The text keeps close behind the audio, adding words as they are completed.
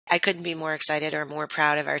I couldn't be more excited or more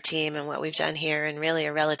proud of our team and what we've done here in really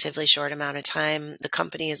a relatively short amount of time. The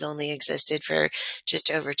company has only existed for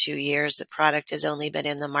just over 2 years. The product has only been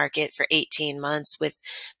in the market for 18 months, with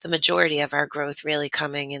the majority of our growth really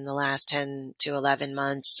coming in the last 10 to 11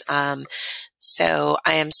 months. So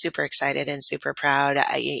I am super excited and super proud.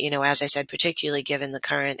 As I said, particularly given the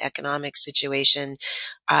current economic situation,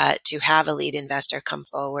 to have a lead investor come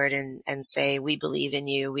forward and say, we believe in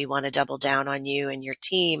you, we want to double down on you and your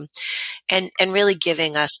team, and really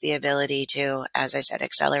giving us the ability to, as I said,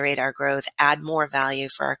 accelerate our growth, add more value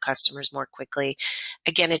for our customers more quickly.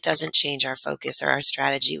 Again, it doesn't change our focus or our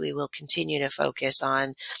strategy. We will continue to focus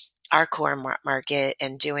on our core market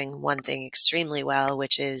and doing one thing extremely well,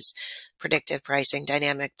 which is predictive pricing,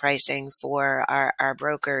 dynamic pricing for our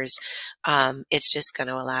brokers. It's just going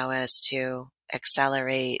to allow us to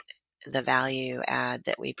accelerate the value add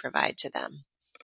that we provide to them.